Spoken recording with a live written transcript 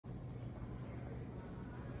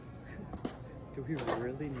Do we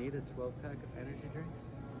really need a 12-pack of energy drinks?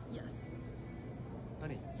 Yes.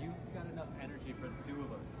 Honey, you've got enough energy for the two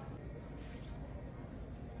of us.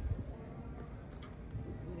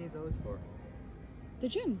 What do you need those for? The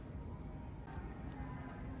gym.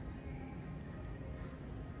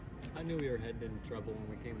 I knew we were heading into trouble when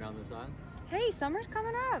we came down this aisle. Hey, summer's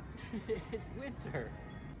coming up. It's winter.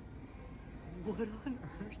 What on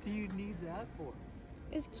earth do you need that for?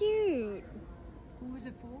 It's cute. Who is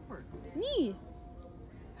it for? Me.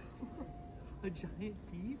 A giant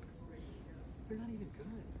peep? They're not even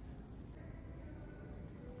good.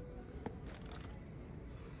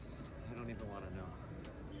 I don't even want to know.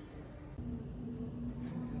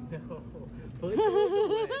 No, put those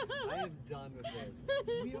away. I am done with this.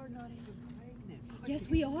 We are not even pregnant. Yes,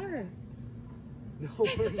 we are. No,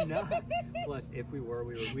 we're not. Plus, if we were,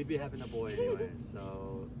 we'd be having a boy anyway.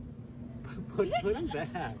 So, put him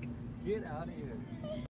back. Get out of here.